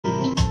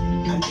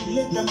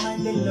akileta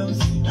maendeleo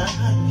si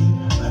ahadi,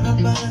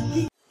 barabara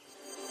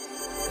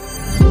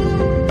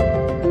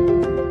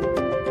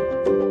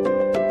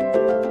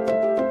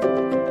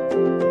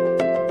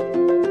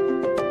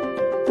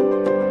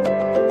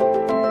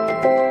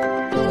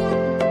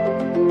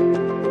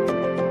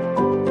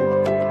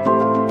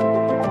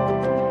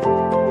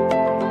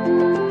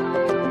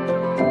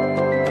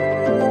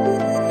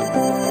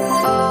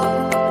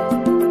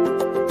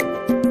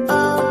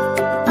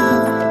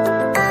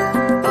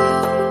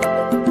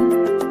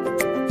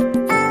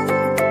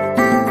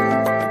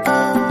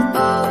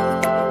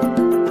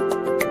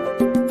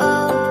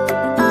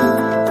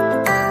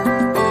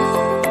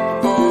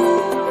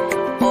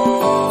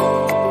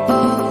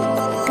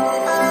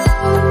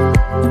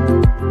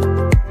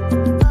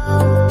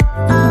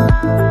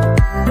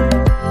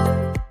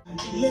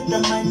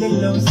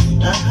maendeleo si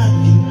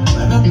ahadi,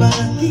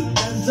 barabara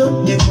tika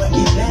zote kwa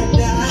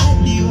idada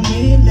hadi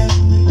umeenda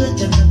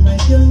kumetocha na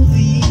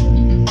majonzi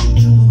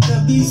chungu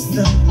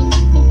kabisa,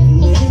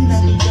 umeenda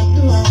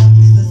kutatua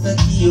wapi sasa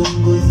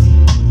kiongozi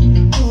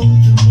kwa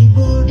mchumi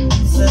bora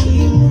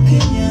msalimu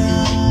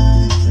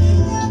Kenyatta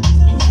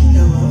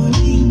ila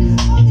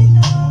waodinga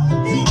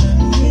ila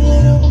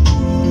mwela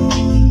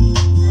rohoni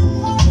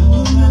na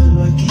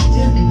wamalo wa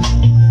kijana.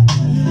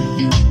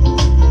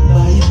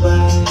 Bye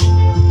bye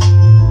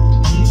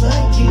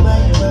kibaki,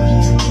 bye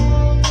bye,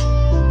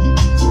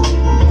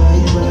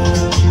 bye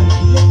bye,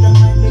 akileta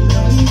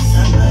maendeleo si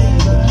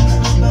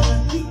barabara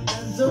tika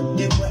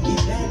zote kwa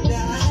idada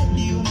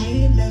hadi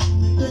umeenda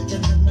kumetocha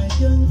na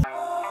majonzi.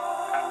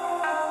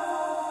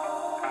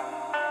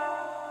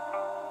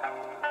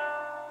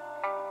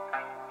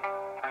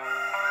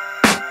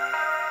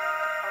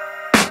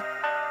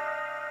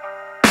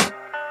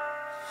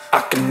 I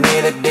can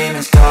hear the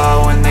demons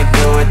call when they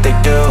do what they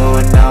do,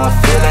 and now I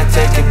feel like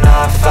taking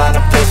off, find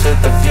a place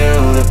with a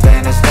view. The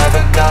pain is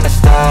never gonna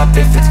stop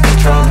if it's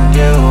controlling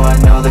you. I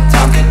know that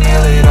time can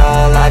heal it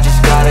all, I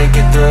just gotta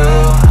get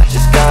through. I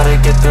just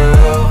gotta get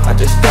through, I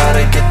just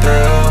gotta get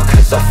through.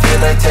 Cause I feel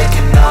like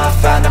taking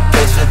off, find a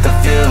place with a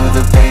view.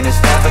 The pain is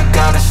never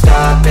gonna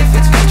stop if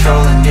it's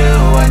controlling you.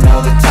 I know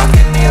that time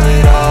can heal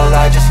it all,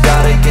 I just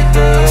gotta get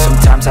through.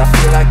 Sometimes I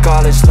feel like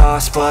all is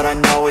lost, but I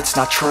know it's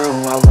not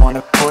true. I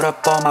wanna put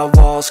up all my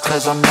walls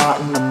cause I'm not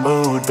in the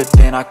mood, but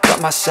then I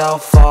cut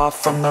myself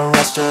off from the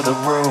rest of the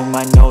room.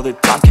 I know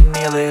that time can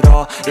heal it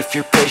all if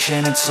you're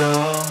patient, and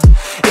soon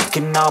it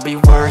can all be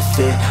worth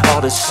it,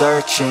 all the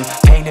searching.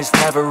 Pain is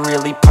never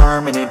really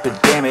permanent,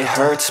 but damn it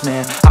hurts,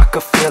 man. I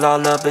could feel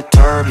all of the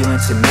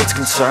turbulence and it's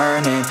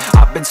concerning.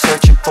 I've been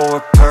searching for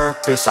a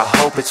purpose, I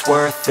hope it's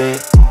worth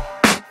it.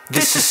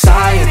 This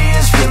society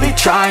is really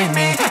trying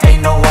me.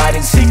 Ain't no hide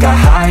and seek, I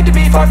hide to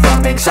be far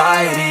from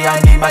anxiety.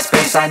 I need my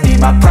space, I need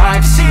my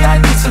privacy.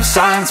 I need some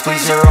silence,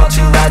 please, you're all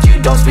too loud.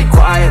 You don't speak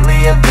quietly,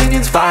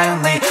 opinions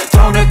violently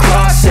thrown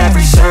across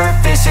every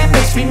surface. It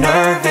makes me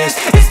nervous,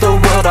 is the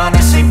world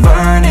honestly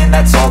burning?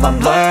 That's all I'm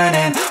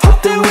learning.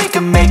 Hope that we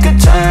can make a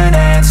turn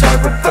and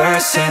start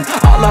reversing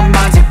all our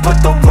minds and put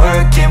the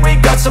work in. We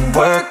got some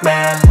work,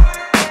 man.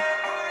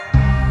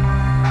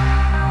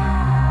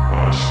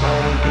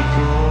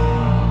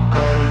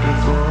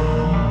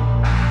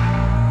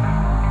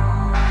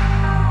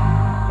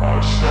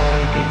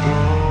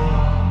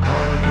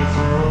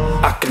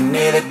 I can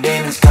hear the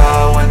demons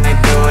call when they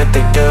do what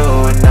they do,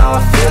 and now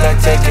I feel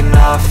like taking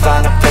off,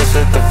 find a place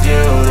with a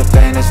view. The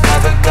pain is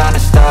never gonna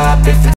stop if it's